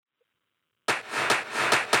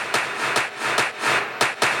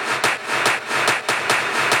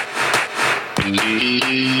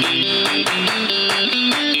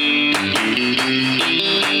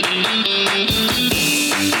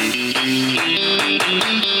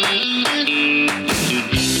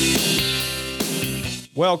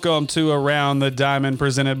Welcome to Around the Diamond,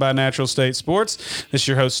 presented by Natural State Sports. This is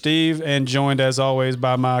your host, Steve, and joined, as always,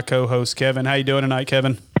 by my co-host, Kevin. How you doing tonight,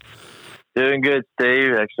 Kevin? Doing good,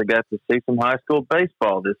 Steve. Actually got to see some high school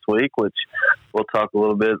baseball this week, which we'll talk a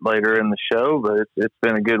little bit later in the show, but it's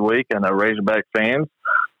been a good week. I know Razorback fans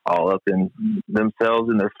all up in themselves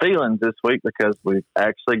and their feelings this week because we've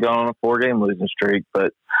actually gone on a 4-game losing streak,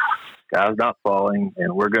 but sky's not falling,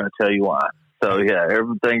 and we're going to tell you why. So, yeah,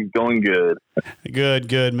 everything's going good.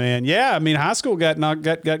 Good, man. Yeah, I mean, high school got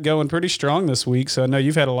going pretty strong this week, so I know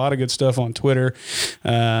you've had a lot of good stuff on Twitter. We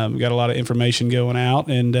got a lot of information going out,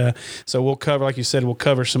 and so we'll cover, like you said, we'll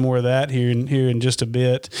cover some more of that here in just a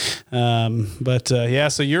bit. Yeah,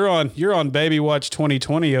 so you're on Baby Watch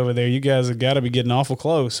 2020 over there. You guys have got to be getting awful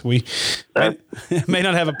close. We may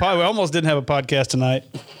not have we almost didn't have a podcast tonight.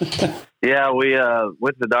 Yeah, we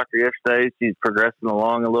went to the doctor yesterday. She's progressing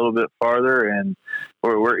along a little bit farther, and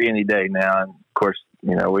we're any day now. And, of course,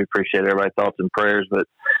 you know, we appreciate everybody's thoughts and prayers, but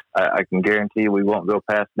I can guarantee you we won't go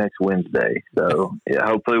past next Wednesday. So, yeah,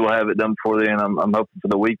 hopefully we'll have it done before then. I'm hoping for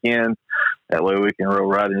the weekend. That way we can roll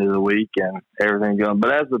right into the week and everything going.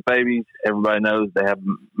 But as with babies, everybody knows they have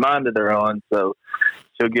a mind of their own, so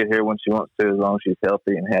she'll get here when she wants to, as long as she's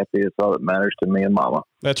healthy and happy. It's all that matters to me and Mama.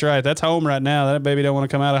 That's right. That's home right now. That baby don't want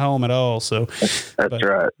to come out of home at all. So that's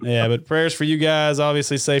right. Yeah, but prayers for you guys.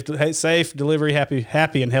 Obviously, safe delivery,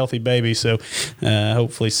 happy and healthy baby. So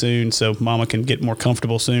hopefully soon, so Mama can get more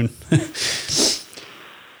comfortable soon.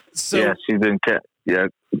 Yeah, she's been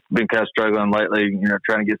kind of struggling lately. You know,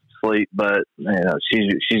 trying to get some sleep, but you know,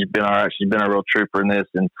 she's been all right. She's been a real trooper in this,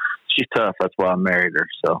 and she's tough. That's why I married her.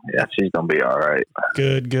 So, yeah, she's going to be all right.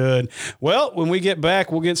 Good. Well, when we get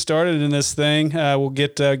back, we'll get started in this thing. We'll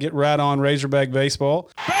get right on Razorback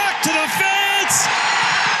baseball. Back to the fence!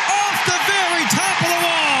 Off the very top of the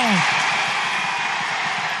wall!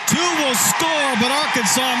 2 will score, but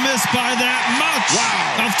Arkansas missed by that much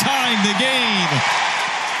of tying the game.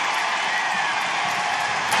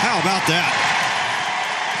 How about that?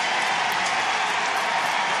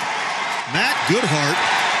 Matt Goodhart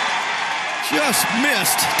just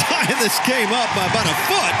missed tying this game up by about a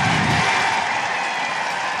foot.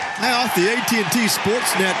 Now off the AT&T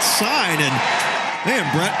Sportsnet sign, and man,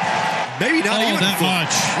 Brett, maybe not even that a foot.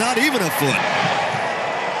 Much. Not even a foot.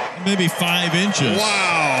 Maybe 5 inches.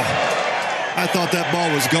 Wow. I thought that ball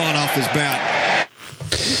was gone off his bat.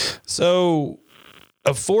 So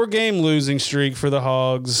a 4-game losing streak for the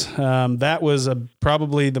Hogs. That was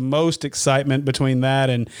probably the most excitement between that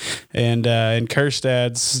and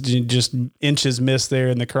Kerstad's just inches missed there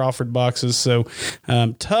in the Crawford boxes. So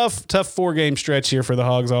tough 4-game stretch here for the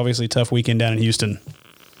Hogs. Obviously, tough weekend down in Houston.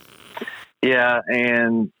 Yeah,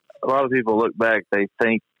 and a lot of people look back. They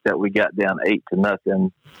think that we got down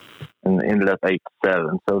 8-0 and ended up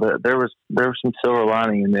 8-7. So there was some silver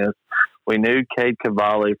lining in this. We knew Cade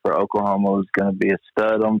Cavalli for Oklahoma was going to be a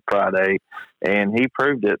stud on Friday, and he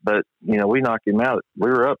proved it. But, you know, we knocked him out. We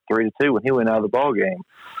were up 3-2 when he went out of the ball game.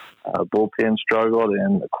 Bullpen struggled,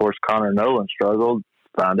 and, of course, Connor Nolan struggled.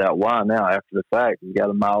 Find out why now after the fact. He's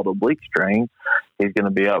got a mild oblique strain. He's going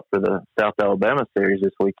to be out for the South Alabama series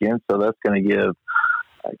this weekend, so that's going to give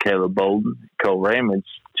Caleb Bolden, Cole Raymond's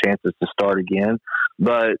chances to start again.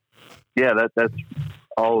 But, yeah, that's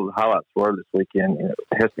all the highlights were this weekend. You know,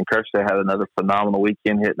 Heston Kjerstad had another phenomenal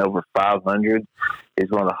weekend, hitting over 500.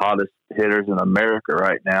 He's one of the hottest hitters in America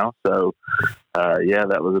right now. So, yeah,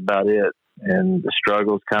 that was about it. And the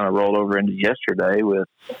struggles kind of rolled over into yesterday with,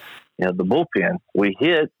 you know, the bullpen. We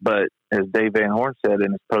hit, but as Dave Van Horn said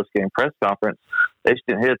in his post-game press conference, they just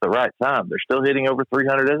didn't hit at the right time. They're still hitting over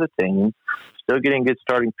 300 as a team, still getting good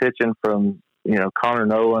starting pitching from, you know, Connor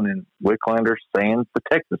Nolan and Wicklander sans the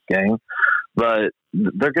Texas game. But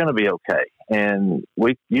they're going to be okay. And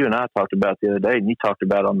you and I talked about the other day, and you talked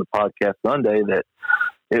about on the podcast Sunday that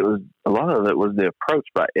it was a lot of it was the approach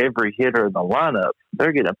by every hitter in the lineup.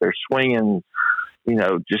 They're getting up there swinging, you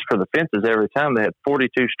know, just for the fences every time. They had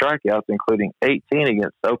 42 strikeouts, including 18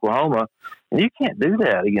 against Oklahoma. And you can't do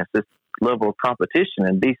that against this level of competition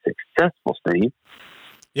and be successful, Steve.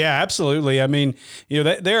 Yeah, absolutely. I mean,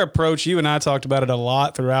 their approach, you and I talked about it a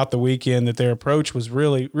lot throughout the weekend, that their approach was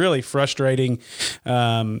really, really frustrating.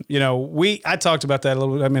 I talked about that a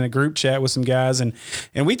little bit. I'm in a group chat with some guys and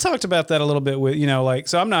we talked about that a little bit with,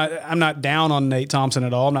 so I'm not down on Nate Thompson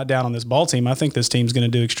at all. I'm not down on this ball team. I think this team's going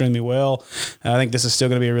to do extremely well. I think this is still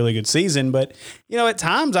going to be a really good season, but at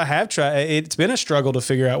times I have tried, it's been a struggle to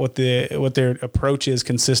figure out what their approach is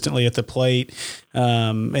consistently at the plate.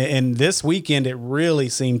 And this weekend, it really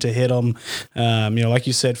seemed to hit them. Like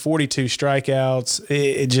you said, 42 strikeouts.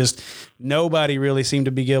 It just, nobody really seemed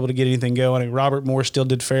to be able to get anything going. And Robert Moore still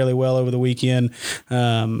did fairly well over the weekend.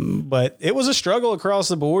 But it was a struggle across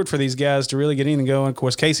the board for these guys to really get anything going. Of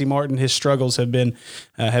course, Casey Martin, his struggles have been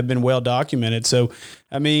well documented. So,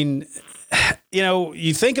 I mean,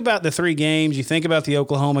 you think about the 3 games, you think about the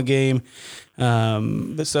Oklahoma game.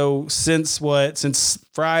 So since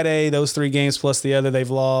Friday, those 3 games plus the other, they've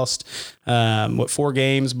lost, 4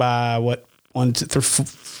 games by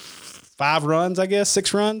 5 runs, I guess,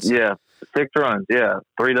 6 runs? Yeah, 6 runs. Yeah.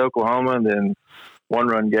 3 to Oklahoma and then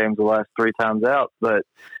 1-run games the last 3 times out. But,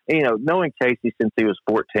 knowing Casey since he was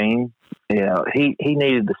 14, he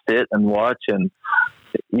needed to sit and watch, and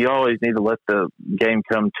you always need to let the game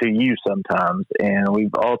come to you sometimes. And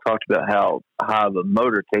we've all talked about how high of a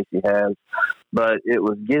motor Casey has, but it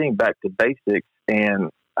was getting back to basics and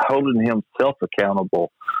holding himself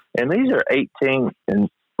accountable. And these are 18, in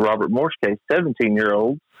Robert Moore's case,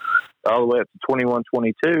 17-year-olds, all the way up to 21,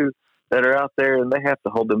 22, that are out there, and they have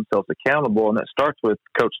to hold themselves accountable. And it starts with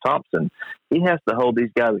Coach Thompson. He has to hold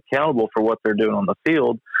these guys accountable for what they're doing on the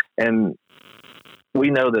field. And we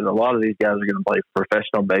know that a lot of these guys are going to play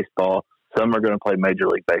professional baseball. Some are going to play Major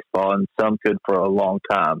League Baseball, and some could for a long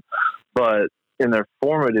time. But in their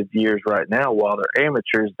formative years right now, while they're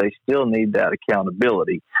amateurs, they still need that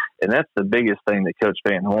accountability. And that's the biggest thing that Coach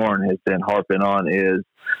Van Horn has been harping on is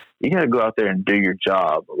you got to go out there and do your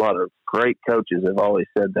job. A lot of great coaches have always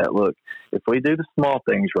said that, look, if we do the small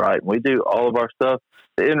things right, and we do all of our stuff,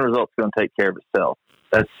 the end result's going to take care of itself.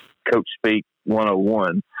 That's Coach Speak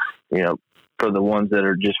 101. For the ones that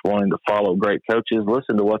are just wanting to follow great coaches,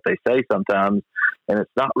 listen to what they say sometimes, and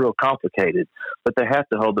it's not real complicated, but they have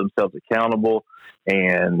to hold themselves accountable.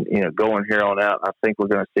 And, going here on out, I think we're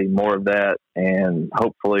going to see more of that, and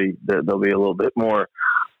hopefully they'll be a little bit more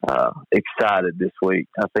excited this week.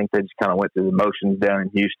 I think they just kind of went through the motions down in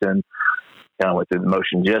Houston, kind of went through the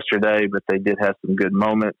motions yesterday, but they did have some good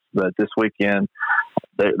moments. But this weekend,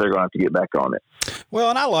 they're going to have to get back on it. Well,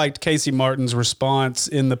 and I liked Casey Martin's response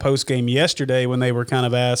in the postgame yesterday when they were kind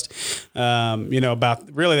of asked, they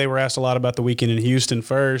were asked a lot about the weekend in Houston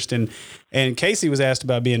first. And Casey was asked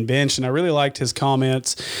about being benched. And I really liked his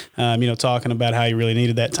comments, talking about how he really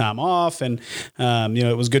needed that time off. And,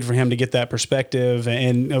 it was good for him to get that perspective.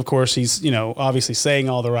 And of course, he's, obviously saying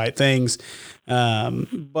all the right things.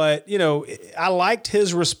 But I liked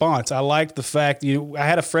his response. I liked the fact, I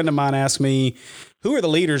had a friend of mine ask me, who are the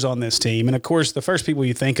leaders on this team? And of course, the first people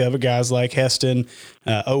you think of are guys like Heston,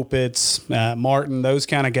 Opitz, Martin, those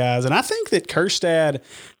kind of guys. And I think that Kjerstad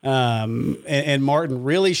and Martin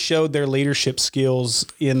really showed their leadership skills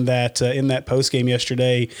in that post game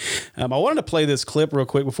yesterday. I wanted to play this clip real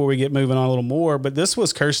quick before we get moving on a little more, but this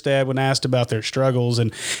was Kjerstad when asked about their struggles,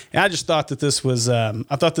 and I just thought that this was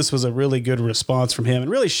a really good response from him,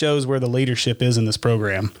 and really shows where the leadership is in this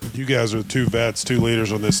program. You guys are 2 vets, 2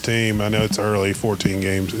 leaders on this team. I know it's early, 14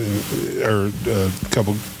 games or a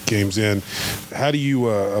couple games in. How do you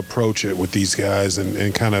approach it with these guys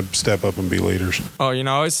and kind of step up and be leaders? Oh,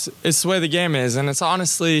 it's the way the game is, and it's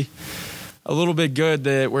honestly a little bit good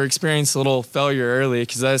that we're experiencing a little failure early,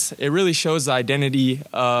 because it really shows the identity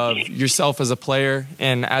of yourself as a player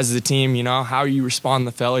and as a team, how you respond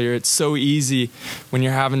to failure. It's so easy when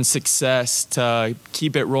you're having success to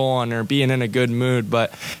keep it rolling or being in a good mood,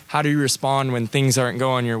 but how do you respond when things aren't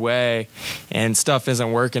going your way and stuff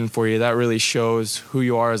isn't working for you? That really shows who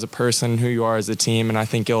you are as a person, who you are as a team, and I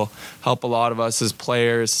think it'll help a lot of us as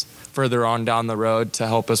players further on down the road to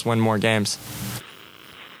help us win more games.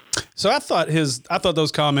 So I thought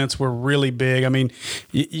those comments were really big. I mean,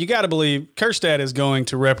 you got to believe Kjerstad is going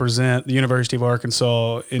to represent the University of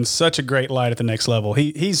Arkansas in such a great light at the next level.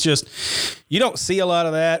 He's just, you don't see a lot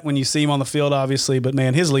of that when you see him on the field, obviously, but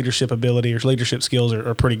man, his leadership ability or his leadership skills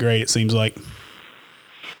are pretty great, it seems like.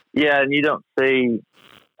 Yeah, and you don't see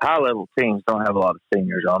high-level teams don't have a lot of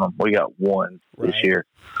seniors on them. We got one this year.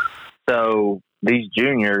 So these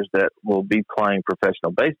juniors that will be playing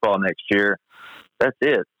professional baseball next year, that's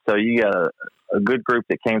it. So you got a good group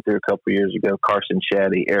that came through a couple of years ago, Carson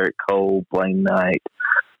Shaddy, Eric Cole, Blaine Knight.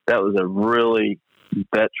 That was a really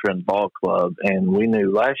veteran ball club. And we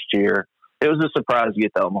knew last year it was a surprise to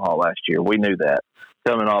get to Omaha last year. We knew that.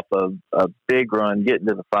 Coming off of a big run, getting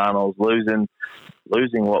to the finals, losing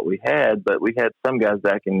what we had, but we had some guys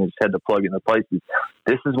back and just had to plug in the places.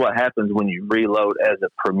 This is what happens when you reload as a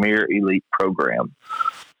premier elite program.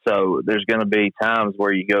 So there's going to be times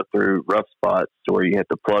where you go through rough spots where you have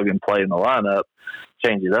to plug and play in the lineup,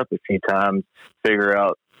 change it up a few times, figure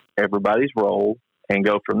out everybody's role, and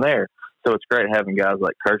go from there. So it's great having guys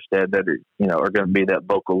like Kerstead that are going to be that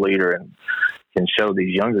vocal leader and can show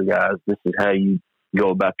these younger guys this is how you go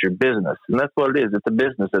about your business. And that's what it is. It's a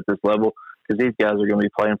business at this level because these guys are going to be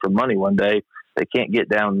playing for money one day. They can't get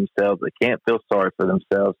down on themselves. They can't feel sorry for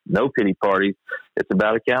themselves. No pity parties. It's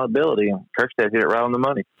about accountability. And Kerstead hit it right on the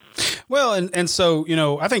money. Well, and so,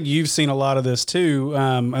 I think you've seen a lot of this too.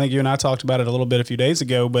 I think you and I talked about it a little bit a few days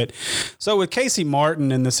ago. But so with Casey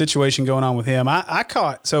Martin and the situation going on with him, I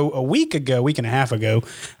caught, so a week and a half ago,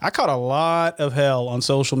 I caught a lot of hell on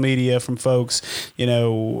social media from folks,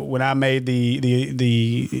 when I made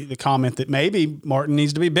the comment that maybe Martin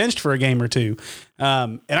needs to be benched for a game or two.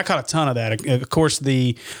 And I caught a ton of that. Of course,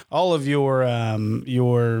 all of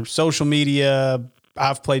your social media,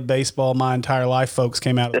 I've played baseball my entire life, folks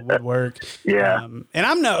came out of the woodwork. Yeah. And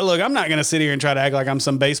I'm not going to sit here and try to act like I'm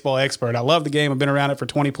some baseball expert. I love the game. I've been around it for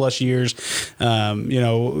 20 plus years,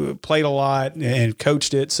 played a lot and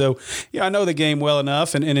coached it. So, I know the game well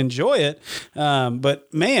enough and enjoy it.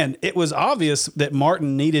 But man, it was obvious that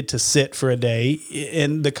Martin needed to sit for a day.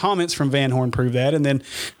 And the comments from Van Horn proved that. And then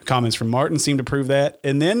the comments from Martin seemed to prove that.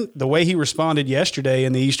 And then the way he responded yesterday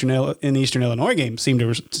in the Eastern Illinois game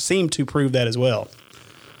seemed to prove that as well.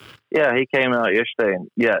 Yeah, he came out yesterday, and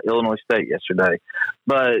Illinois State yesterday.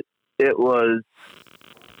 But it was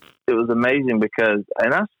amazing because,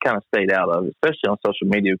 and I kind of stayed out of it, especially on social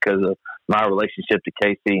media because of my relationship to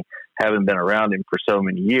Casey, having been around him for so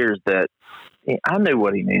many years, that I knew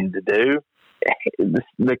what he needed to do.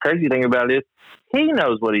 The crazy thing about it is he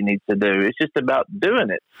knows what he needs to do. It's just about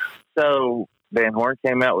doing it. So Van Horn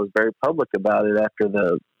came out, was very public about it after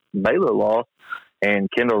the Baylor loss. And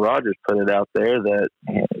Kendall Rogers put it out there that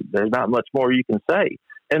there's not much more you can say.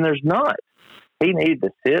 And there's not. He needed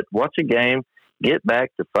to sit, watch a game, get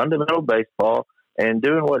back to fundamental baseball, and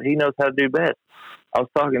doing what he knows how to do best. I was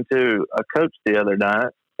talking to a coach the other night,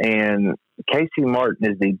 and Casey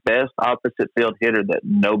Martin is the best opposite field hitter that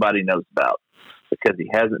nobody knows about because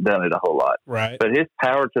he hasn't done it a whole lot. Right. But his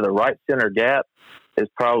power to the right center gap is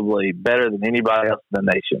probably better than anybody else in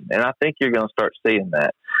the nation. And I think you're going to start seeing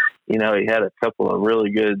that. He had a couple of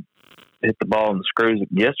really good hit the ball in the screws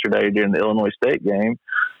yesterday during the Illinois State game.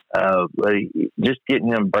 But just getting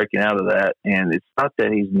him breaking out of that. And it's not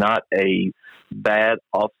that he's not a bad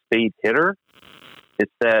off-speed hitter.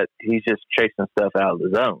 It's that he's just chasing stuff out of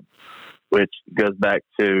the zone, which goes back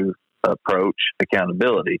to approach,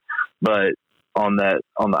 accountability. But on the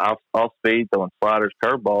off-speed, throwing sliders,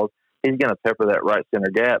 curveballs, he's going to pepper that right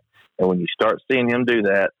center gap. And when you start seeing him do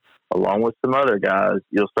that, along with some other guys,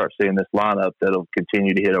 you'll start seeing this lineup that'll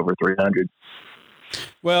continue to hit over 300.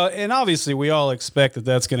 Well, and obviously we all expect that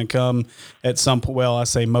that's going to come at some point. Well, I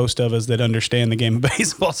say most of us that understand the game of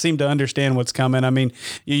baseball seem to understand what's coming. I mean,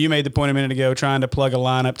 you made the point a minute ago, trying to plug a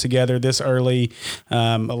lineup together this early,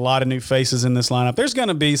 a lot of new faces in this lineup. There's going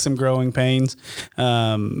to be some growing pains,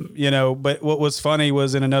 but what was funny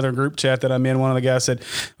was in another group chat that I'm in, one of the guys said,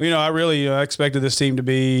 I really expected this team to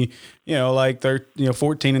be, like they're,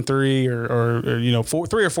 14-3 or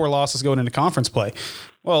 3 or 4 losses going into conference play.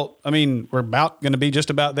 Well, I mean, we're about going to be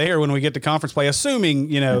just about there when we get to conference play, assuming,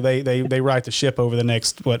 they right the ship over the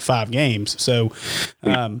next, 5 games. So,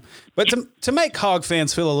 but to make Hog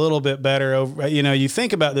fans feel a little bit better, you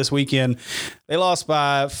think about this weekend, they lost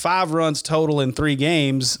by 5 runs total in 3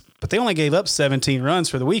 games, but they only gave up 17 runs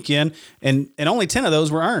for the weekend, and only 10 of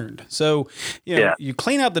those were earned. So, you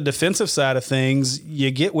clean up the defensive side of things,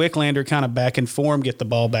 you get Wicklander kind of back in form, get the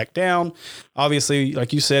ball back down. Obviously,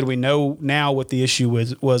 like you said, we know now what the issue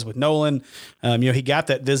was with Nolan. He got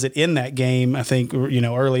that visit in that game, I think,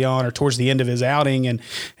 early on or towards the end of his outing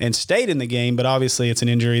and stayed in the game, but obviously it's an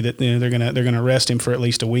injury that they're going to rest him for at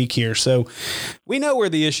least a week here. So we know where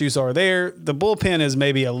the issues are there. The bullpen is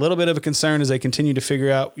maybe a little bit of a concern as they continue to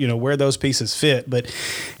figure out, where those pieces fit, but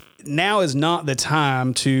now is not the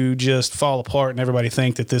time to just fall apart and everybody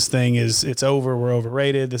think that this thing it's over. We're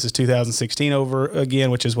overrated. This is 2016 over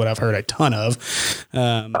again, which is what I've heard a ton of.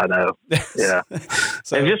 I know. Yeah.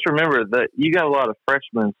 So, and just remember that you got a lot of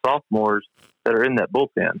freshmen and sophomores that are in that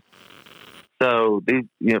bullpen. So these,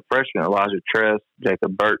 freshmen, Elijah Tress,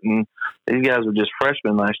 Jacob Burton, these guys were just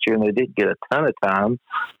freshmen last year and they did get a ton of time.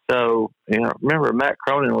 So, remember Matt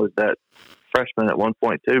Cronin was that freshman at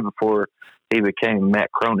 1.2 before he became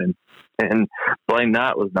Matt Cronin. And Blaine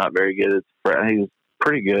Knight was not very good. He was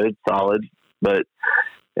pretty good, solid,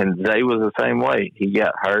 and Zay was the same way. He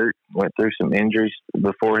got hurt, went through some injuries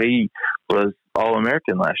before he was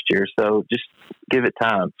All-American last year. So just give it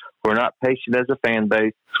time. We're not patient as a fan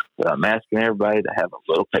base, but I'm asking everybody to have a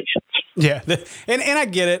little patience. Yeah, and I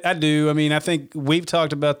get it. I do. I mean, I think we've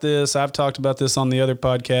talked about this. I've talked about this on the other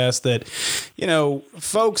podcast that,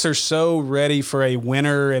 folks are so ready for a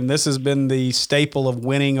winner, and this has been the staple of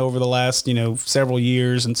winning over the last, several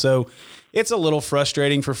years. And so it's a little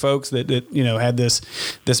frustrating for folks that had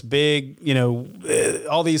this big,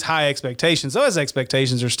 all these high expectations. Those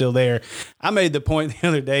expectations are still there. I made the point the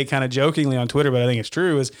other day, kind of jokingly on Twitter, but I think it's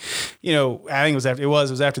true. Is I think it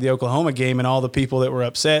was after the Oklahoma game, and all the people that were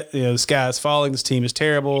upset. The sky is falling. This team is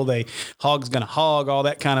terrible. Hog's going to hog, all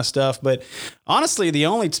that kind of stuff. But honestly, the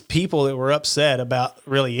only people that were upset about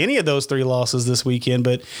really any of those three losses this weekend,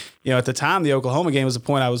 but at the time, the Oklahoma game was the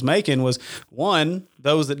point I was making, was one,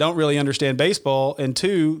 those that don't really understand baseball, and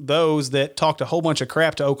two, those that talked a whole bunch of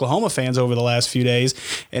crap to Oklahoma fans over the last few days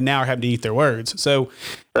and now are having to eat their words. So,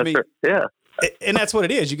 yeah. And that's what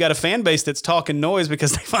it is. You got a fan base that's talking noise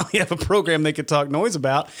because they finally have a program they could talk noise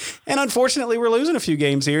about. And unfortunately, we're losing a few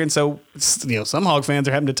games here. And so, some Hog fans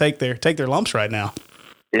are having to take their lumps right now.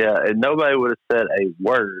 Yeah, and nobody would have said a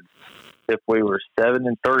word if we were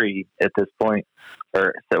 7-3 at this point,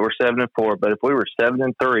 or we're 7-4. But if we were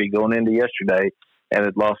 7-3 going into yesterday and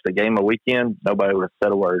had lost a game a weekend, nobody would have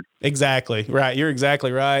said a word. Exactly right. You're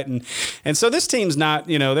exactly right. And so this team's not,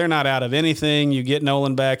 they're not out of anything. You get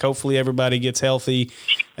Nolan back. Hopefully everybody gets healthy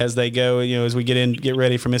as they go, as we get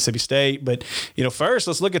ready for Mississippi State. But, first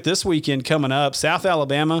let's look at this weekend coming up. South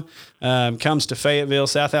Alabama comes to Fayetteville.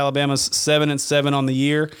 South Alabama's 7-7 on the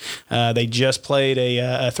year. They just played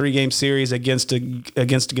a 3-game series against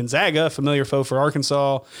Gonzaga, a familiar foe for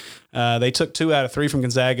Arkansas. They took 2 out of 3 from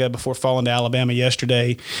Gonzaga before falling to Alabama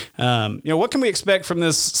yesterday. What can we expect from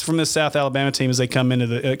this South Alabama team as they come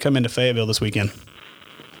into Fayetteville this weekend?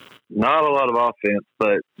 Not a lot of offense,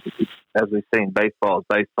 but as we've seen, baseball is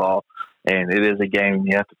baseball, and it is a game.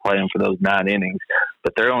 You have to play them for those 9 innings.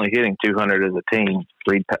 But they're only hitting 200 as a team.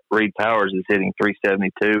 Reed Powers is hitting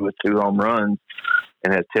 372 with 2 home runs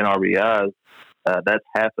and has 10 RBIs. That's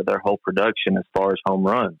half of their whole production as far as home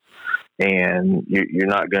runs. And you're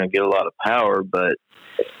not going to get a lot of power, but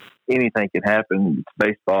anything can happen. It's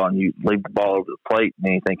baseball, and you leave the ball over the plate,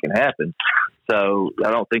 and anything can happen. So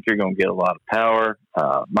I don't think you're going to get a lot of power.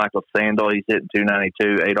 Michael Sandel, he's hitting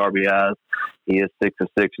 292, 8 RBIs. He is 6 of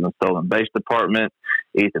 6 in the stolen base department.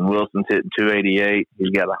 Ethan Wilson's hitting 288.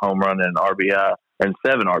 He's got a home run and an RBI and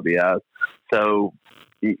 7 RBIs. So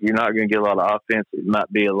you're not going to get a lot of offense. It might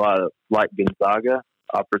be a lot of like Gonzaga.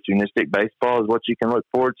 Opportunistic baseball is what you can look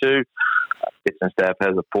forward to. Pitching staff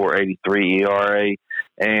has a 4.83 ERA,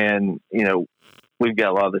 and we've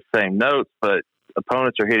got a lot of the same notes, but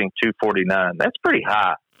opponents are hitting 249. That's pretty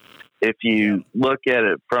high. If you look at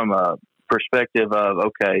it from a perspective of,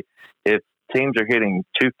 okay, if teams are hitting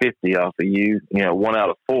 250 off of you, 1 out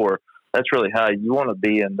of 4, that's really high. You want to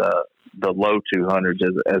be in the low 200s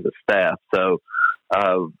as a staff. So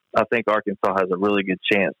I think Arkansas has a really good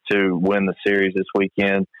chance to win the series this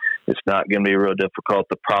weekend. It's not going to be real difficult.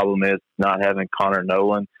 The problem is not having Connor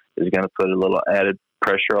Nolan is going to put a little added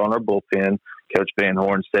pressure on our bullpen. Coach Van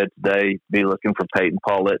Horn said today, be looking for Peyton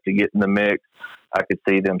Paulette to get in the mix. I could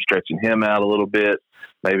see them stretching him out a little bit,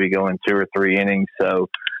 maybe going 2 or 3 innings. So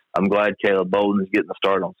I'm glad Caleb Bolden is getting the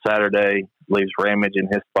start on Saturday, leaves Ramage in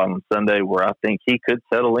his spot on Sunday, where I think he could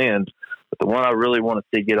settle in. But the one I really want to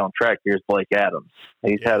see get on track here is Blake Adams.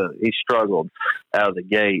 He struggled out of the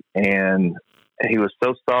gate, and he was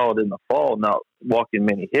so solid in the fall, not walking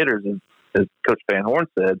many hitters, as Coach Van Horn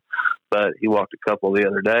said, but he walked a couple the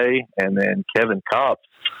other day. And then Kevin Kopps,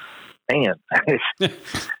 man,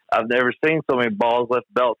 I've never seen so many balls left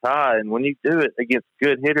belts high. And when you do it against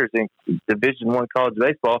good hitters in Division I college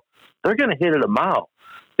baseball, they're going to hit it a mile.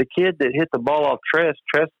 The kid that hit the ball off Tress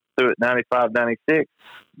threw it 95, 96.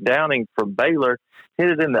 Downing from Baylor hit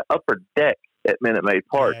it in the upper deck at Minute Maid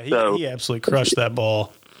Park. Yeah, he absolutely crushed that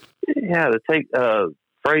ball. Yeah, to take a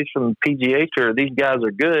phrase from PGA Tour, these guys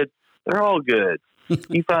are good. They're all good.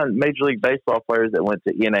 You find Major League Baseball players that went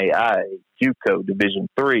to NAIA, JUCO, Division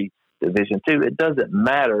III, Division II. It doesn't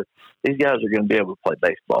matter. These guys are going to be able to play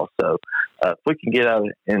baseball. So if we can get out of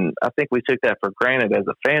it, and I think we took that for granted as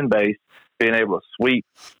a fan base, being able to sweep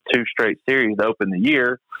 2 straight series to open the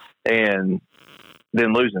year and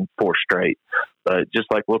then losing 4 straight. But just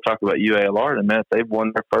like we'll talk about UALR in a minute, they've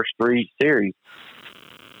won their first 3 series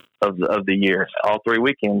of the year. All 3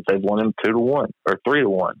 weekends, they've won them 2-1 or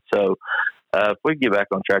 3-1. So if we get back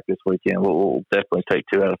on track this weekend, we'll definitely take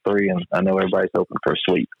 2 out of 3, and I know everybody's hoping for a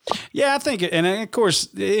sweep. Yeah, I think, and of course,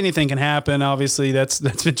 anything can happen. Obviously, that's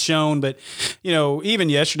been shown. But even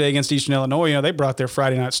yesterday against Eastern Illinois, they brought their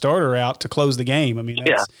Friday night starter out to close the game. I mean,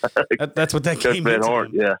 that's what that game means.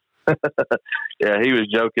 Yeah. Yeah, he was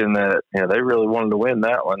joking that they really wanted to win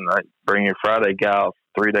that one. Like, bring your Friday guy off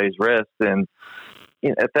 3 days rest, and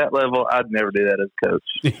at that level, I'd never do that as coach.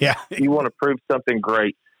 Yeah, you want to prove something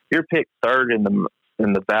great. You're picked third in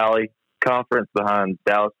the Valley Conference behind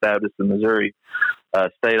Dallas Baptist and Missouri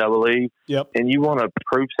State, I believe. Yep. And you want to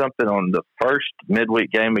prove something on the first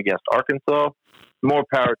midweek game against Arkansas. More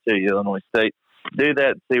power to you, Illinois State. Do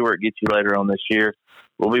that and see where it gets you later on this year.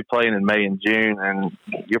 We'll be playing in May and June, and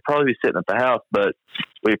you'll probably be sitting at the house, but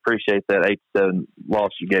we appreciate that 8-7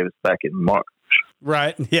 loss you gave us back in March.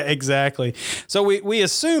 Right. Yeah, exactly. So we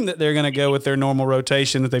assume that they're going to go with their normal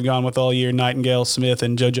rotation that they've gone with all year, Nightingale, Smith,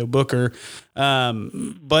 and JoJo Booker.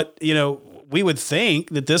 But, we would think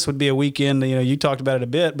that this would be a weekend, you talked about it a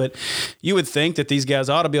bit, but you would think that these guys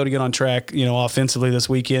ought to be able to get on track, offensively this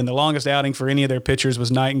weekend. The longest outing for any of their pitchers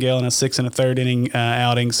was Nightingale in a 6 1/3 inning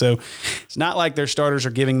outing. So it's not like their starters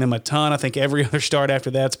are giving them a ton. I think every other start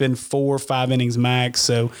after that's been 4 or 5 innings max.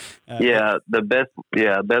 So the best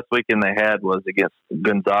weekend they had was against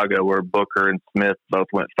Gonzaga, where Booker and Smith both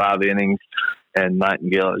went 5 innings. And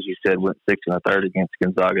Nightingale, as you said, went 6 1/3 against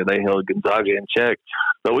Gonzaga. They held Gonzaga in check.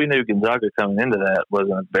 But we knew Gonzaga coming into that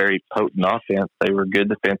wasn't a very potent offense. They were good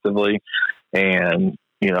defensively and,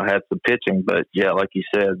 had some pitching. But, yeah, like you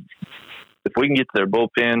said, if we can get to their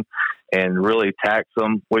bullpen and really tax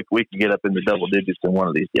them, we can get up into double digits in one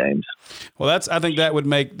of these games. Well, I think that would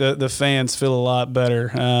make the fans feel a lot better.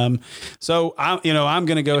 So I'm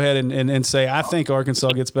going to go ahead and say I think Arkansas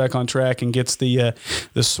gets back on track and gets the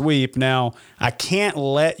sweep. Now, I can't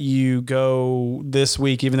let you go this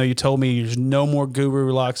week, even though you told me there's no more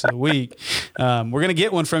guru locks of the week. We're going to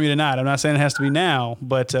get one from you tonight. I'm not saying it has to be now,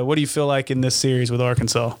 but what do you feel like in this series with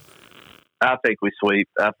Arkansas? I think we sweep.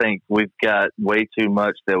 I think we've got way too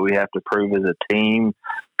much that we have to prove as a team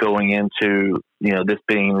going into, this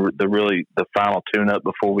being the final tune-up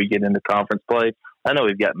before we get into conference play. I know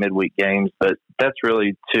we've got midweek games, but that's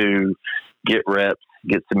really to get reps,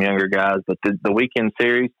 get some younger guys. But the weekend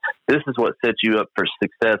series, this is what sets you up for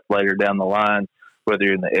success later down the line, whether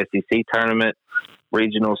you're in the SEC tournament,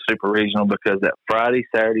 regional, super regional, because that Friday,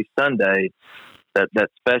 Saturday, Sunday,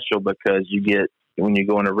 that's special because you get, when you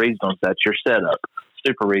go into regionals, that's your setup.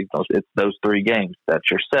 Super regionals, it's those 3 games. That's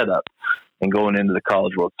your setup. And going into the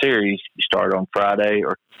College World Series, you start on Friday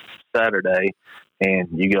or Saturday, and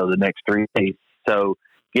you go the next 3 days. So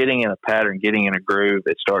getting in a pattern, getting in a groove,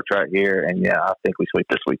 it starts right here. And, yeah, I think we sweep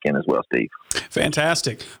this weekend as well, Steve.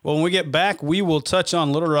 Fantastic. Well, when we get back, we will touch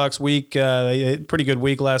on Little Rock's week. Pretty good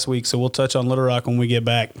week last week, so we'll touch on Little Rock when we get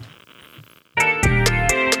back.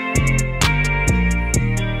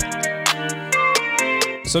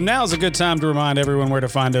 So now is a good time to remind everyone where to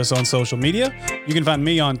find us on social media. You can find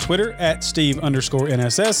me on Twitter at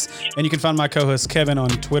Steve_NSS, and you can find my co-host Kevin on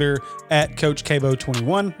Twitter at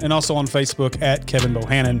CoachKbo21, and also on Facebook at Kevin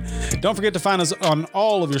Bohannon. Don't forget to find us on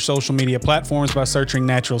all of your social media platforms by searching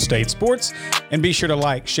Natural State Sports, and be sure to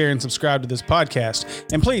like, share, and subscribe to this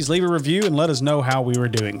podcast. And please leave a review and let us know how we were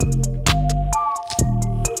doing.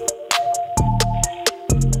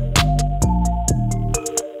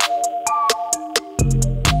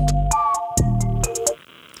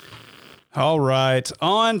 All right,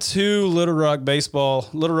 on to Little Rock baseball.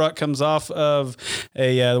 Little Rock comes off of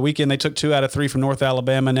the weekend. They took 2 out of 3 from North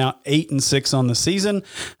Alabama, now 8-6 on the season.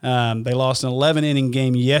 They lost an 11-inning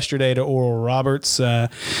game yesterday to Oral Roberts.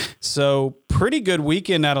 So pretty good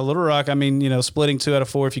weekend out of Little Rock. I mean, splitting 2 out of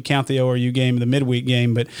 4 if you count the ORU game, the midweek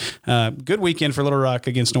game. But good weekend for Little Rock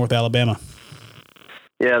against North Alabama.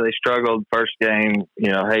 Yeah, they struggled first game.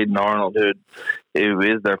 Hayden Arnold, who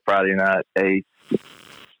is their Friday night ace,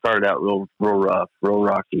 started out real rough, real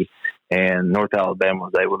rocky, and North Alabama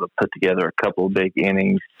was able to put together a couple of big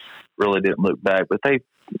innings. Really didn't look back, but they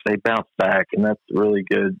bounced back, and that's really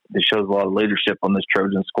good. It shows a lot of leadership on this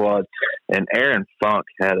Trojan squad. And Aaron Funk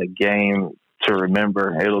had a game to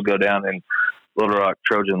remember. It'll go down in Little Rock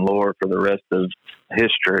Trojan lore for the rest of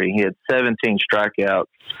history. He had 17 strikeouts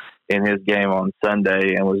in his game on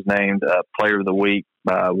Sunday and was named Player of the Week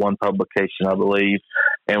by one publication, I believe,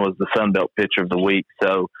 and was the Sun Belt Pitcher of the Week.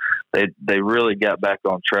 So they really got back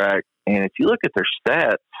on track. And if you look at their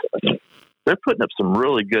stats, they're putting up some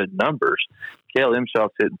really good numbers. Cale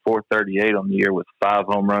Imshock's hitting .438 on the year with 5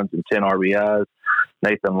 home runs and 10 RBIs.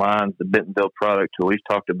 Nathan Lyons, the Bentonville product, who we've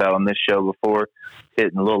talked about on this show before,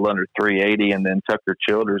 hitting a little under 380, and then Tucker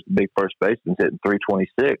Childers, the big first baseman, hitting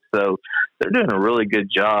 326. So they're doing a really good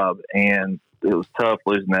job, and it was tough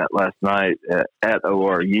losing that last night at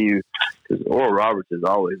ORU, because Oral Roberts is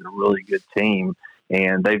always a really good team,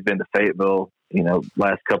 and they've been to Fayetteville,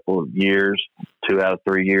 last couple of years, 2 out of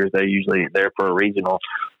 3 years. They're usually there for a regional.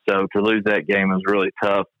 So to lose that game was really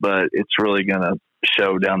tough, but it's really going to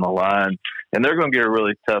show down the line. And they're going to get a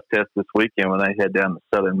really tough test this weekend when they head down to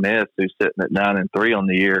Southern Miss, who's sitting at 9-3 on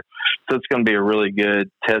the year. So it's going to be a really good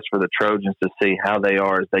test for the Trojans to see how they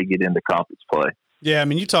are as they get into conference play. Yeah, I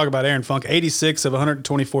mean, you talk about Aaron Funk, 86 of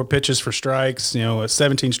 124 pitches for strikes,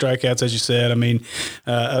 17 strikeouts, as you said. I mean,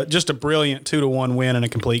 just a brilliant 2-1 win in a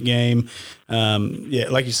complete game.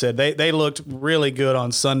 Like you said, they looked really good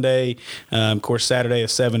on Sunday. Of course, Saturday a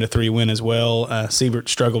 7-3 win as well. Siebert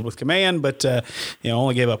struggled with command, but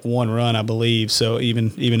only gave up 1 run, I believe. So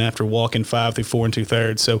even after walking 5 through 4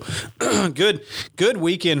 2/3, so good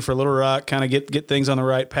weekend for Little Rock. Kind of get things on the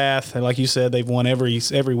right path. And like you said, they've won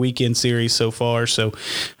every weekend series so far. So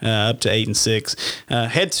up to 8-6.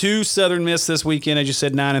 Head to Southern Miss this weekend, as you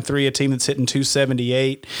said, 9-3, a team that's hitting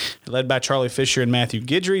 278, led by Charlie Fisher and Matthew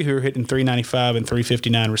Guidry, who are hitting 395 and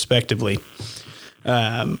 359 respectively.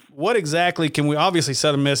 What exactly can we? Obviously,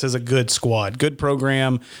 Southern Miss is a good squad, good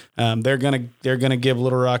program. They're gonna give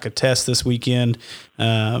Little Rock a test this weekend.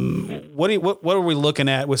 What are we looking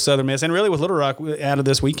at with Southern Miss and really with Little Rock out of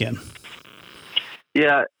this weekend?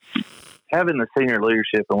 Yeah. Having the senior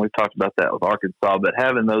leadership, and we've talked about that with Arkansas, but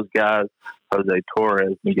having those guys, Jose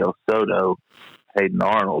Torres, Miguel Soto, Hayden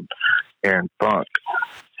Arnold, Aaron Funk,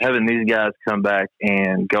 having these guys come back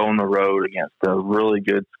and go on the road against a really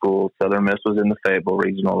good school. Southern Miss was in the Fayetteville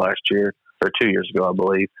Regional last year, or 2 years ago, I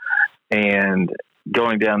believe, and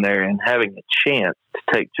going down there and having a chance to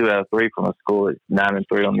take 2 out of 3 from a school that's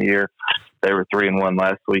 9-3 on the year. They were 3-1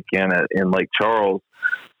 last weekend in Lake Charles.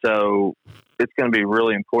 So it's going to be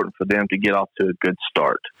really important for them to get off to a good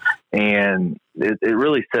start. And it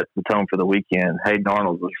really sets the tone for the weekend. Hayden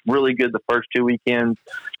Arnold was really good the first 2 weekends,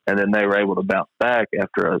 and then they were able to bounce back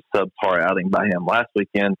after a subpar outing by him last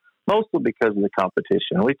weekend, mostly because of the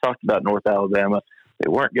competition. We talked about North Alabama. They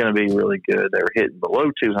weren't going to be really good. They were hitting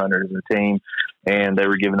below 200 as a team, and they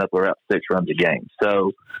were giving up around 6 runs a game.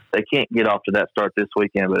 So they can't get off to that start this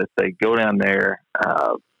weekend, but if they go down there,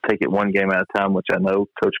 take it one game at a time, which I know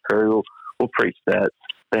Coach Curry will preach that,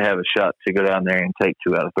 they have a shot to go down there and take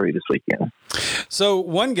 2 out of 3 this weekend. So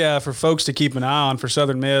one guy for folks to keep an eye on for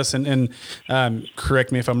Southern Miss, and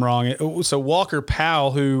correct me if I'm wrong, so Walker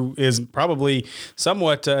Powell, who is probably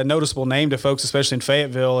somewhat a noticeable name to folks, especially in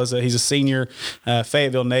Fayetteville, he's a senior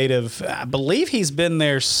Fayetteville native. I believe he's been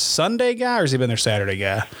their Sunday guy, or has he been their Saturday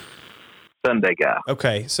guy? Sunday guy.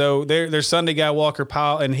 Okay, so their Sunday guy, Walker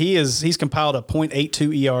Powell, and he's compiled a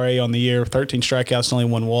 .82 ERA on the year, 13 strikeouts, only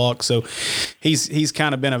 1 walk. So he's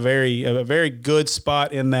kind of been a very good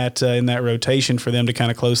spot in that rotation for them to kind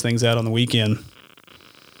of close things out on the weekend.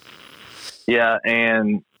 Yeah,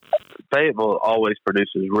 and Fayetteville always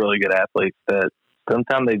produces really good athletes that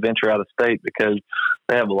sometimes they venture out of state because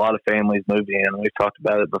they have a lot of families moving in. We've talked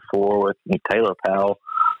about it before with Taylor Powell.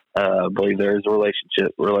 I believe there's a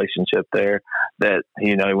relationship there that,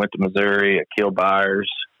 he went to Missouri. Akil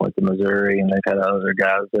Byers went to Missouri, and they've had other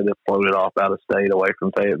guys that have floated off out of state away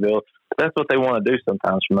from Fayetteville. But that's what they want to do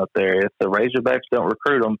sometimes from up there. If the Razorbacks don't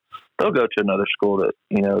recruit them, they'll go to another school that,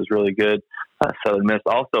 is really good. Southern Miss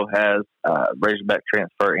also has Razorback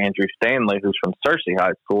transfer Andrew Stanley, who's from Searcy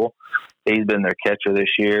High School. He's been their catcher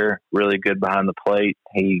this year, really good behind the plate.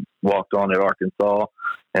 He walked on at Arkansas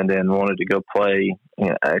and then wanted to go play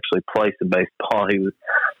some baseball. He was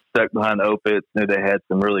stuck behind the Opitz, knew they had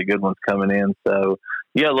some really good ones coming in. So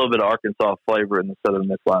you got a little bit of Arkansas flavor in the Southern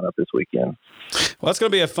Miss lineup this weekend. Well, that's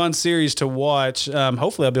going to be a fun series to watch.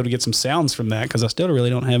 Hopefully I'll be able to get some sounds from that because I still really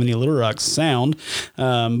don't have any Little Rock sound.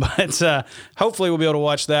 But hopefully we'll be able to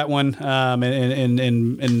watch that one.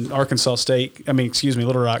 And Arkansas State,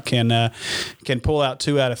 Little Rock can pull out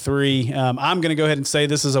 2 out of 3. I'm going to go ahead and say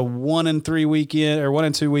this is a 1-3 weekend or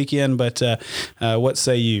 1-2 weekend, but what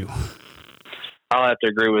say you? I'll have to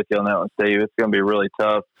agree with you on that one, Steve. It's going to be really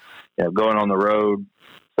tough. Going on the road,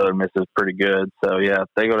 Southern Miss is pretty good. So, if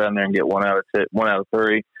they go down there and get 1 out of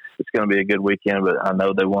 3, it's going to be a good weekend. But I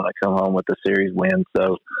know they want to come home with the series win.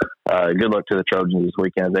 So, good luck to the Trojans this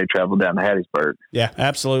weekend as they travel down to Hattiesburg. Yeah,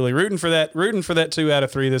 absolutely. Rooting for that 2 out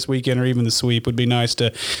of 3 this weekend, or even the sweep would be nice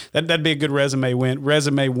to. That'd be a good resume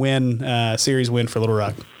win, series win for Little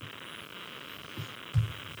Rock.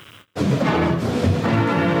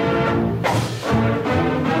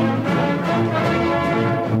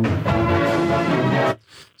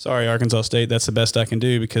 Sorry, Arkansas State. That's the best I can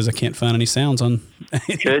do because I can't find any sounds on.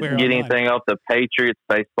 Couldn't get anything off the Patriots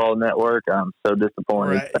Baseball Network. I'm so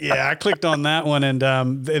disappointed. Right. Yeah, I clicked on that one, and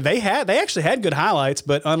they actually had good highlights,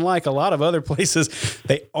 but unlike a lot of other places,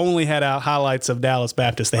 they only had out highlights of Dallas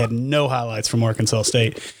Baptist. They had no highlights from Arkansas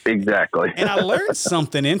State. Exactly. And I learned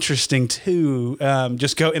something interesting too.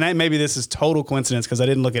 Maybe this is total coincidence because I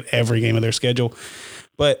didn't look at every game of their schedule,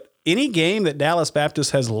 but any game that Dallas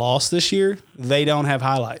Baptist has lost this year, they don't have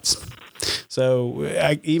highlights. So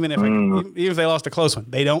even if they lost a close one,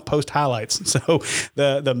 they don't post highlights. So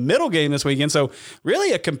the middle game this weekend. So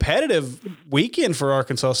really a competitive weekend for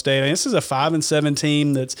Arkansas State. I mean, this is a 5-7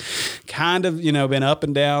 team that's kind of been up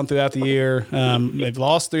and down throughout the year. They've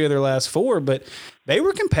lost 3 of their last 4, but they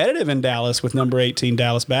were competitive in Dallas with number 18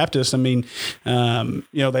 Dallas Baptist. I mean,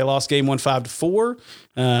 they lost game 1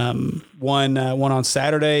 5-4, won on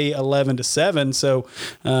Saturday 11-7. So,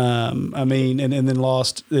 and then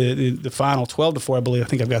lost the final 12-4, I believe. I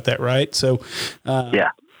think I've got that right. So,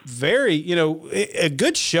 yeah. Very, a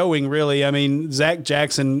good showing, really. I mean, Zach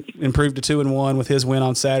Jackson improved to 2-1 with his win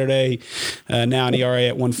on Saturday. Now an ERA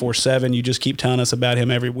at 1.47. You just keep telling us about him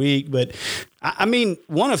every week. But, I mean,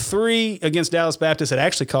 1 of 3 against Dallas Baptist had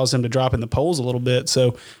actually caused him to drop in the polls a little bit.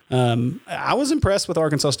 So I was impressed with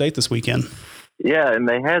Arkansas State this weekend. Yeah, and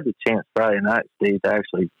they had the chance Friday night, Steve, to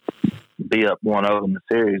actually be up 1-0 in the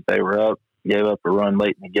series. They were up, gave up a run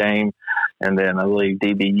late in the game, and then I believe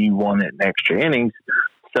DBU won it in extra innings.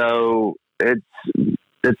 So it's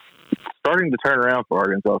starting to turn around for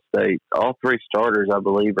Arkansas State. All 3 starters, I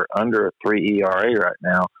believe, are under a 3 ERA right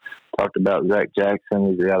now. Talked about Zach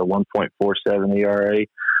Jackson. He's got a 1.47 ERA.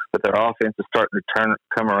 But their offense is starting to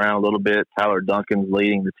come around a little bit. Tyler Duncan's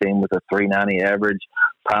leading the team with a 3.90 average.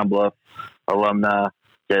 Pine Bluff alumni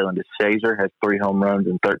Jalen DeShazer has 3 home runs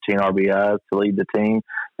and 13 RBIs to lead the team.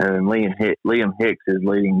 And then Liam Hicks is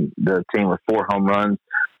leading the team with 4 home runs.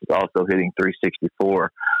 He's also hitting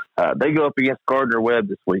 364. They go up against Gardner Webb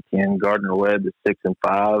this weekend. Gardner Webb is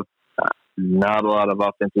 6-5. Not a lot of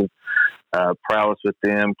offensive prowess with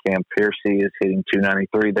them. Cam Piercy is hitting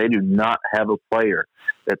 293. They do not have a player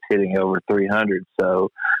that's hitting over 300. So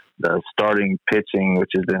the starting pitching,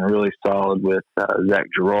 which has been really solid with Zach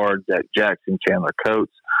Girard, Zach Jackson, Chandler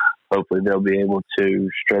Coates. Hopefully they'll be able to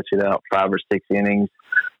stretch it out 5 or 6 innings,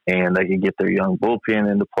 and they can get their young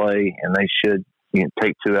bullpen into play, and they should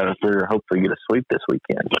take 2 out of 3 or hopefully get a sweep this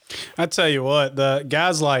weekend. I tell you what, the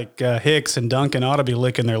guys like Hicks and Duncan ought to be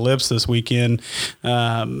licking their lips this weekend.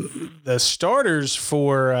 The starters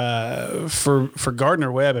for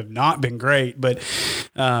Gardner Webb have not been great, but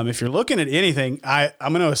if you're looking at anything, I'm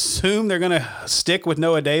going to assume they're going to stick with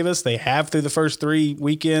Noah Davis. They have through the first 3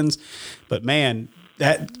 weekends, but man,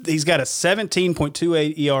 he's got a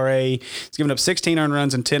 17.28 ERA. He's given up 16 earned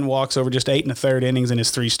runs and 10 walks over just 8 1/3 innings in his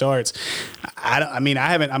 3 starts.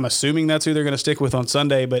 I'm assuming that's who they're going to stick with on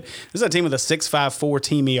Sunday, but this is a team with a 6.54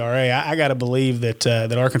 team ERA. I got to believe that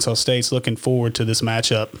Arkansas State's looking forward to this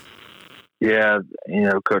matchup. Yeah,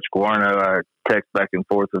 Coach Guarno, I text back and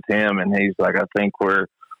forth with him, and he's like, I think we're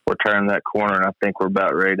turning that corner, and I think we're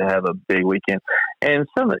about ready to have a big weekend. And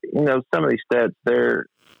some of these stats,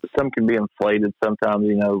 some can be inflated sometimes.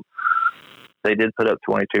 They did put up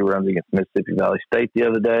 22 runs against Mississippi Valley State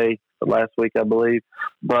last week, I believe.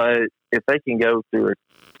 But if they can go through a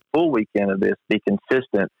full weekend of this, be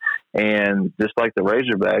consistent, and just like the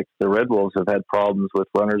Razorbacks, the Red Wolves have had problems with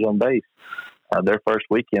runners on base. Their first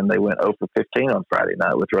weekend, they went 0 for 15 on Friday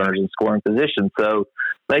night with runners in scoring position. So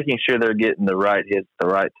making sure they're getting the right hits at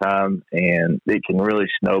the right time, and it can really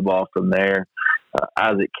snowball from there.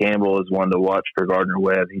 Isaac Campbell is one to watch for Gardner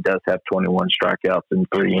Webb. He does have 21 strikeouts in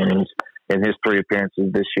 3 innings in his 3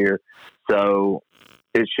 appearances this year. So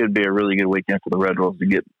it should be a really good weekend for the Red Wolves to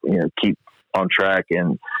get, keep on track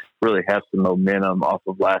and really have some momentum off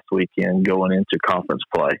of last weekend going into conference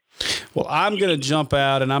play. Well, I'm going to jump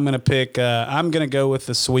out and I'm going to pick. I'm going to go with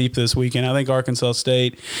the sweep this weekend. I think Arkansas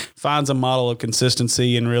State finds a model of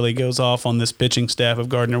consistency and really goes off on this pitching staff of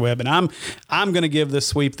Gardner Webb. And I'm going to give the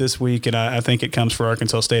sweep this week, and I think it comes for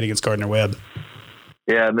Arkansas State against Gardner Webb.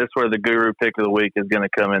 Yeah, and this is where the guru pick of the week is going to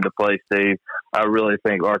come into play, Steve. I really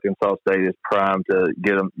think Arkansas State is primed to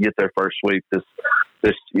get their first sweep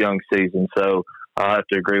this young season. So I'll have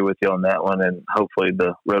to agree with you on that one, and hopefully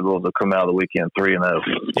the Red Wolves will come out of the weekend 3-0.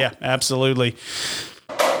 Yeah, absolutely.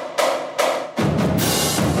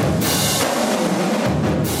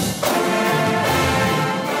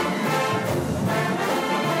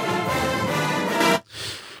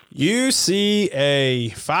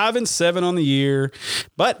 UCA 5-7 on the year,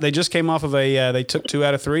 but they just came off of they took 2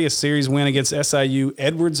 out of 3, a series win against SIU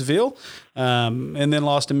Edwardsville, and then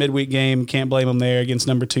lost a midweek game. Can't blame them there against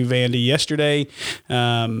number 2 Vandy yesterday.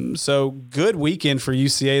 So good weekend for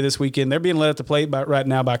UCA this weekend. They're being led at the plate right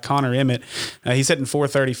now by Connor Emmett. He's hitting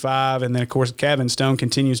 .435, and then of course Kevin Stone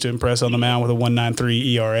continues to impress on the mound with a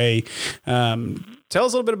 1.93 ERA. Tell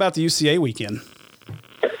us a little bit about the UCA weekend.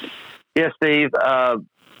 Yeah, Steve.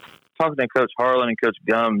 Talking to Coach Harlan and Coach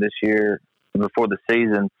Gum this year before the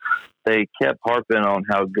season, they kept harping on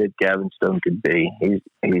how good Gavin Stone could be. He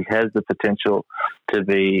has the potential to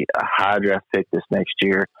be a high draft pick this next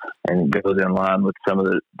year, and goes in line with some of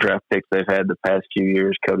the draft picks they've had the past few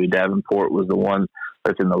years. Cody Davenport was the one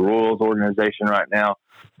that's in the Royals organization right now.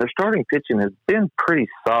 Their starting pitching has been pretty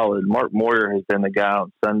solid. Mark Moyer has been the guy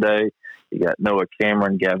on Sunday. You got Noah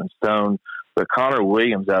Cameron, Gavin Stone. But Connor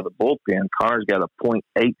Williams out of the bullpen, Connor's got a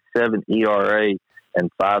 .87 ERA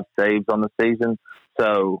and 5 saves on the season.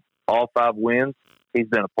 So all 5 wins, he's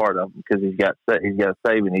been a part of them because he's got a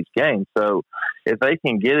save in each game. So if they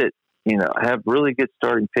can get it, have really good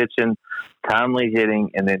starting pitching, timely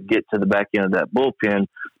hitting, and then get to the back end of that bullpen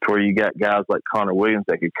to where you got guys like Connor Williams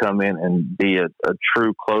that could come in and be a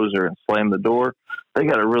true closer and slam the door, they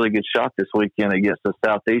got a really good shot this weekend against a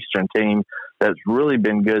Southeastern team that's really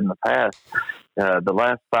been good in the past. The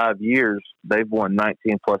last 5 years, they've won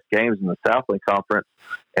 19-plus games in the Southland Conference,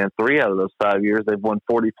 and 3 out of those 5 years, they've won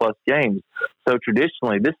 40-plus games. So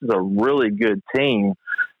traditionally, this is a really good team,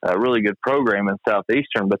 a really good program in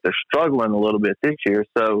Southeastern, but they're struggling a little bit this year.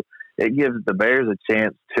 So it gives the Bears a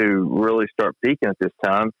chance to really start peaking at this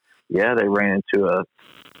time. Yeah, they ran into a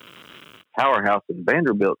powerhouse at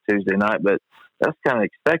Vanderbilt Tuesday night, but that's kind of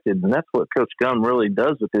expected, and that's what Coach Gum really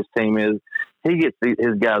does with this team is he gets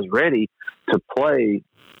his guys ready to play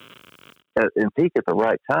and peak at the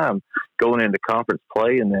right time going into conference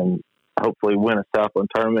play, and then hopefully win a Southland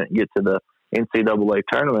tournament and get to the NCAA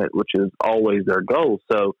tournament, which is always their goal.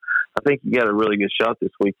 So I think you got a really good shot this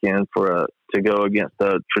weekend to go against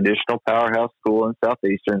a traditional powerhouse school in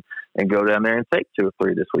Southeastern and go down there and take 2 or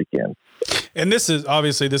 3 this weekend. And this is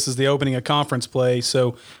the opening of conference play.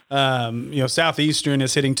 So, Southeastern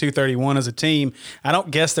is hitting .231 as a team. I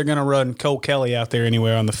don't guess they're going to run Cole Kelly out there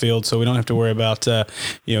anywhere on the field, so we don't have to worry about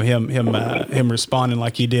him responding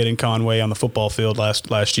like he did in Conway on the football field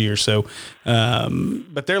last year. So,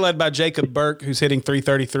 but they're led by Jacob Burke, who's hitting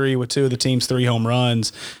 .333 with 2 of the team's 3 home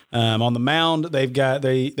runs. On the mound, they have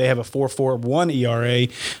a 4.41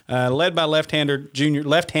 ERA, led by left-handed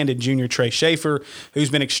junior Trey Schaefer, who's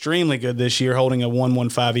been extremely good this year, holding a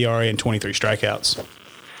 1.15 ERA and 23 strikeouts.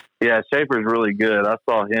 Yeah, Schaefer's really good. I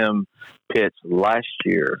saw him pitch last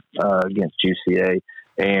year against UCA,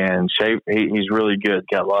 and he's really good.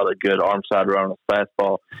 Got a lot of good arm side run on his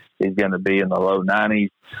fastball. He's going to be in the low 90s.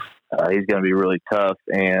 He's going to be really tough.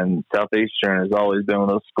 And Southeastern has always been one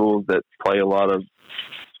of those schools that play a lot of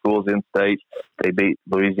schools in state. They beat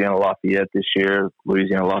Louisiana Lafayette this year.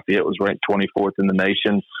 Louisiana Lafayette was ranked 24th in the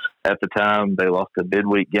nation at the time. They lost a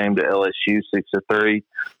midweek game to LSU 6-3.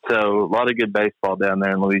 So a lot of good baseball down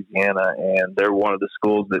there in Louisiana, and they're one of the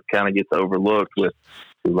schools that kind of gets overlooked with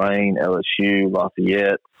Tulane, LSU,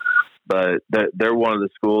 Lafayette. But they're one of the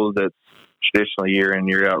schools that's traditionally year in,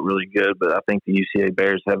 year out really good, but I think the UCA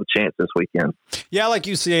Bears have a chance this weekend. Yeah, I like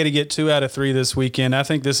UCA to get 2 out of 3 this weekend. I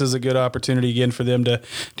think this is a good opportunity again for them to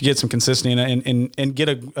get some consistency and get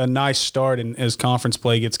a nice start as conference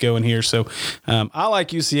play gets going here. So I like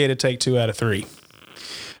UCA to take 2 out of 3.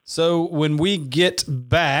 So when we get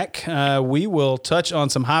back, we will touch on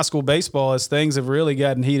some high school baseball as things have really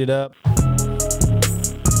gotten heated up.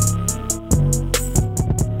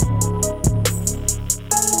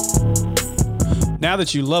 Now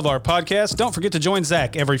that you love our podcast, don't forget to join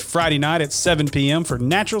Zach every Friday night at 7 p.m. for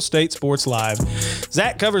Natural State Sports Live.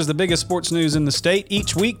 Zach covers the biggest sports news in the state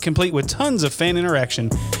each week, complete with tons of fan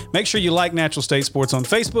interaction. Make sure you like Natural State Sports on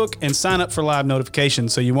Facebook and sign up for live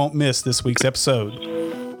notifications so you won't miss this week's episode.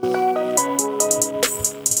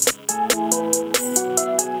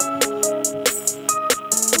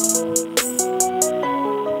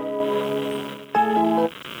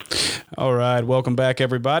 All right, welcome back,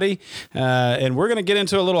 everybody. And we're going to get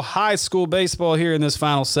into a little high school baseball here in this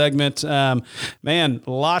final segment. Man,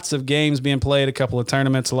 lots of games being played, a couple of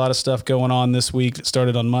tournaments, a lot of stuff going on this week that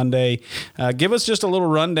started on Monday. Give us just a little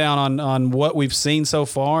rundown on what we've seen so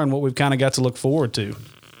far and what we've kind of got to look forward to.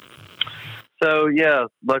 So, yeah,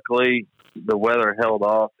 luckily the weather held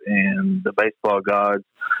off and the baseball gods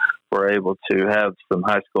were able to have some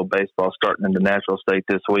high school baseball starting into Natural State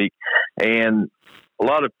this week. And a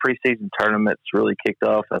lot of preseason tournaments really kicked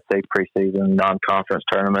off. I say preseason, non-conference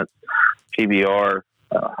tournaments. PBR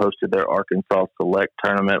hosted their Arkansas Select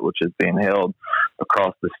tournament, which is being held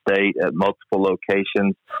across the state at multiple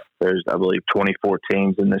locations. There's, I believe, 24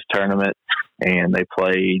 teams in this tournament, and they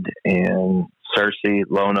played in Searcy,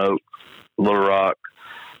 Lone Oak, Little Rock,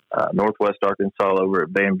 Northwest Arkansas over at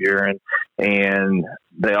Van Buren, and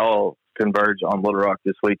they all converge on Little Rock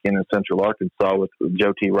this weekend in Central Arkansas with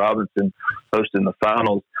Joe T. Robinson hosting the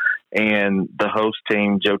finals. And the host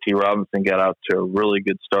team, Joe T. Robinson, got out to a really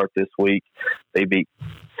good start this week. They beat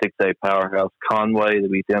 6A powerhouse Conway. They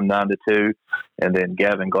beat them 9-2. And then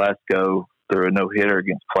Gavin Glasgow threw a no-hitter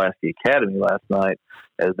against Pulaski Academy last night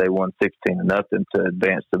as they won 16-0 to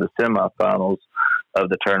advance to the semifinals of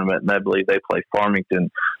the tournament. And I believe they play Farmington.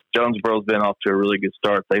 Jonesboro's been off to a really good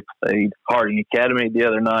start. They played Harding Academy the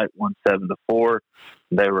other night, won 7-4.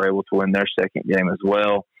 They were able to win their second game as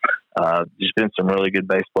well. There's been some really good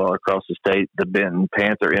baseball across the state. The Benton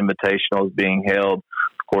Panther Invitational is being held,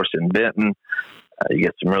 of course, in Benton. You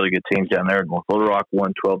get some really good teams down there. North Little Rock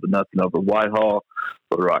won 12-0 over Whitehall.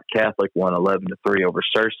 Little Rock Catholic won 11-3 over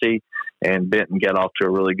Searcy. And Benton got off to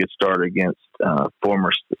a really good start against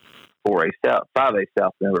former 5A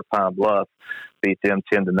South member Pine Bluff. Beat them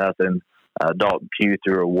 10-0. Dalton Pugh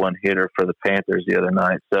threw a one-hitter for the Panthers the other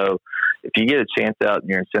night. So if you get a chance out and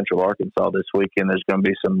you're in Central Arkansas this weekend, there's going to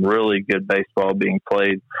be some really good baseball being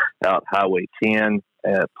played out Highway 10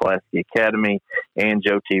 at Pulaski Academy and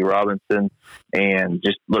Joe T. Robinson. And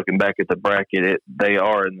just looking back at the bracket, they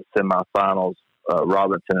are in the semifinals.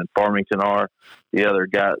 Robinson and Farmington are. The other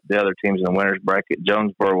teams in the winners bracket,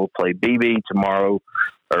 Jonesboro will play BB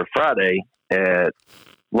Friday at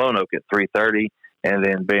Lone Oak at 3:30. And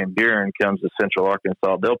then Van Buren comes to Central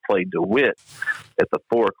Arkansas. They'll play DeWitt at the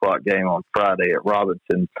 4 o'clock game on Friday at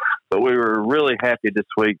Robinson. But we were really happy this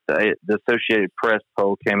week. The Associated Press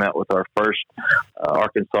poll came out with our first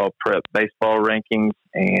Arkansas Prep baseball rankings,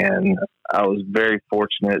 and I was very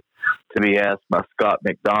fortunate to be asked by Scott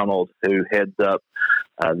McDonald, who heads up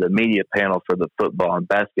the media panel for the football and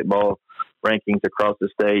basketball rankings across the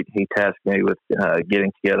state. He tasked me with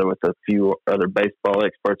getting together with a few other baseball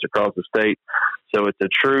experts across the state. So it's a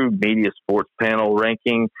true media sports panel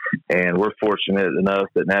ranking, and we're fortunate enough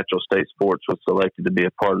that Natural State Sports was selected to be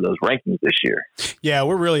a part of those rankings this year. Yeah,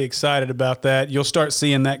 we're really excited about that. You'll start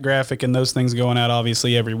seeing that graphic and those things going out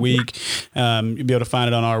obviously every week. You'll be able to find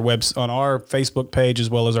it on our on our Facebook page as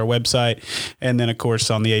well as our website, and then of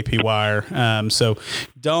course on the AP Wire. So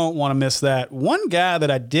don't want to miss that. One guy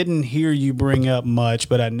that I didn't hear you bring up much,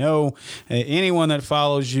 but I know anyone that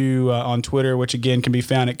follows you on Twitter, which again can be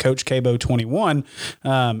found at Coach Cabo 21,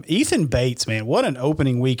 Ethan Bates, man, what an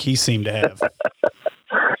opening week he seemed to have.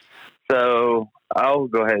 So I'll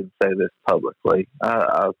go ahead and say this publicly.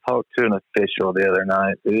 I talked to an official the other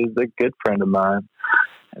night who's a good friend of mine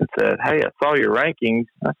and said, "Hey, I saw your rankings."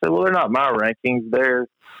 I said, "Well, they're not my rankings.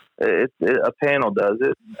 A panel does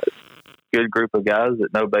it. A good group of guys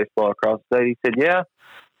that know baseball across the state." He said, "Yeah."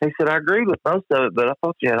 He said, "I agreed with most of it, but I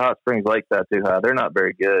thought you had Hot Springs Lakeside too high. They're not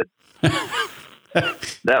very good."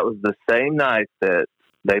 That was the same night that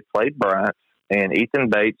they played Bryant, and Ethan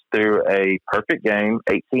Bates threw a perfect game,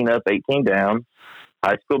 18 up, 18 down.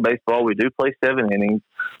 High school baseball, we do play 7 innings,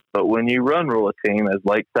 but when you run rule a team, as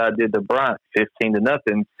Lakeside did to Bryant,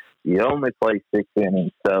 15-0, you only play 6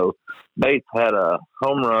 innings. So Bates had a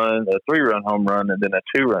home run, a 3-run home run, and then a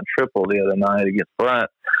 2-run triple the other night against Bryant.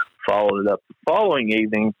 Followed it up the following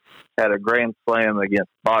evening, had a grand slam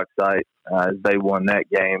against Bauxite as they won that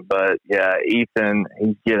game. But, yeah, Ethan,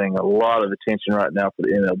 he's getting a lot of attention right now for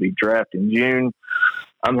the MLB draft in June.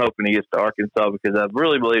 I'm hoping he gets to Arkansas because I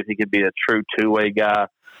really believe he could be a true two-way guy.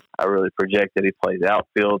 I really project that he plays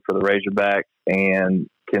outfield for the Razorbacks and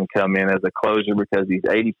can come in as a closer because he's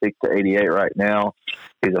 86 to 88 right now.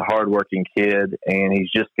 He's a hardworking kid, and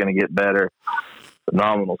he's just going to get better.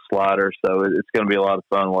 Phenomenal slider, so it's going to be a lot of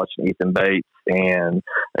fun watching Ethan Bates. And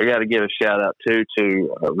I got to give a shout out too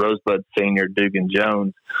to Rosebud senior Dugan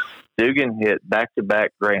Jones. Dugan hit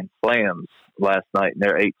back-to-back grand slams last night in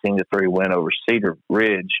their 18-3 win over Cedar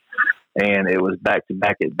Ridge, and it was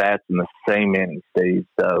back-to-back at bats in the same inning, Steve.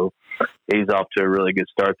 So he's off to a really good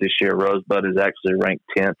start this year. Rosebud is actually ranked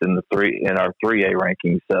 10th in our 3A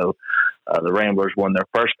rankings. So the Ramblers won their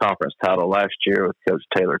first conference title last year with Coach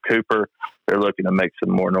Taylor Cooper. They're looking to make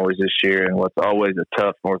some more noise this year, and what's always a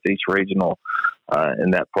tough Northeast Regional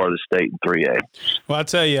in that part of the state in 3A. Well, I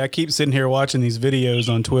tell you, I keep sitting here watching these videos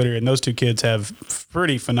on Twitter, and those two kids have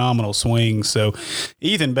pretty phenomenal swings. So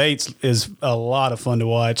Ethan Bates is a lot of fun to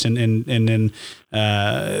watch, and then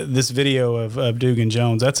this video of Dugan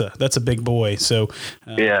Jones, that's a big boy. So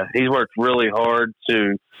yeah, he's worked really hard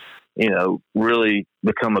to, really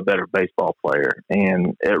become a better baseball player.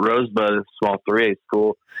 And at Rosebud, a small 3A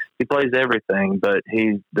school, he plays everything, but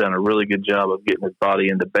he's done a really good job of getting his body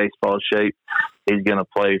into baseball shape. He's going to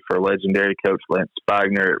play for legendary coach Lance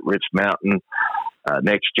Spigner at Rich Mountain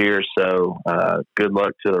next year. So good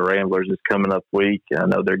luck to the Ramblers this coming up week. I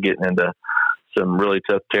know they're getting into some really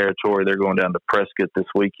tough territory. They're going down to Prescott this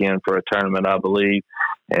weekend for a tournament, I believe.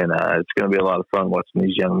 And it's going to be a lot of fun watching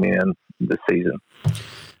these young men this season.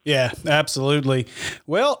 Yeah, absolutely.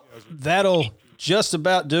 Well, that'll just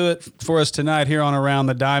about do it for us tonight here on Around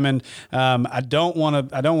the Diamond. I don't want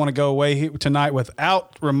to go away tonight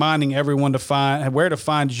without reminding everyone to find where to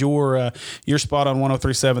find your spot on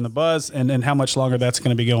 103.7 The Buzz and how much longer that's going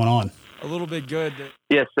to be going on. A little bit good.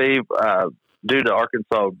 Yes, Steve. Due to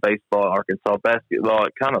Arkansas baseball and Arkansas basketball,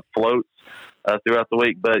 it kind of floats throughout the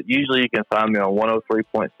week, but usually you can find me on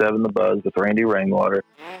 103.7 The Buzz with Randy Rainwater.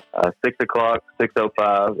 6 o'clock,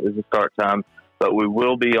 6:05 is the start time, but we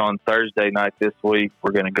will be on Thursday night this week.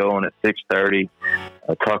 We're going to go on at 6:30,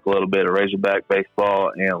 talk a little bit of Razorback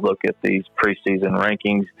baseball and look at these preseason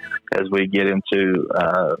rankings as we get into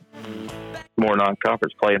more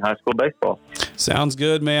non-conference play in high school baseball. Sounds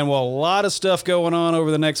good, man. Well, a lot of stuff going on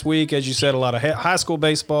over the next week. As you said, a lot of high school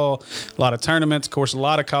baseball, a lot of tournaments, of course, a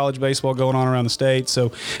lot of college baseball going on around the state.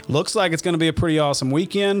 So looks like it's going to be a pretty awesome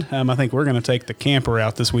weekend. I think we're going to take the camper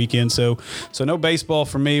out this weekend. So no baseball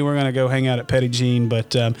for me. We're going to go hang out at Petit Jean, but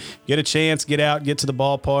get a chance, get out, get to the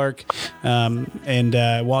ballpark.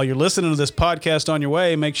 And while you're listening to this podcast on your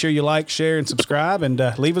way, make sure you like, share, and subscribe, and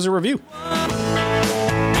leave us a review.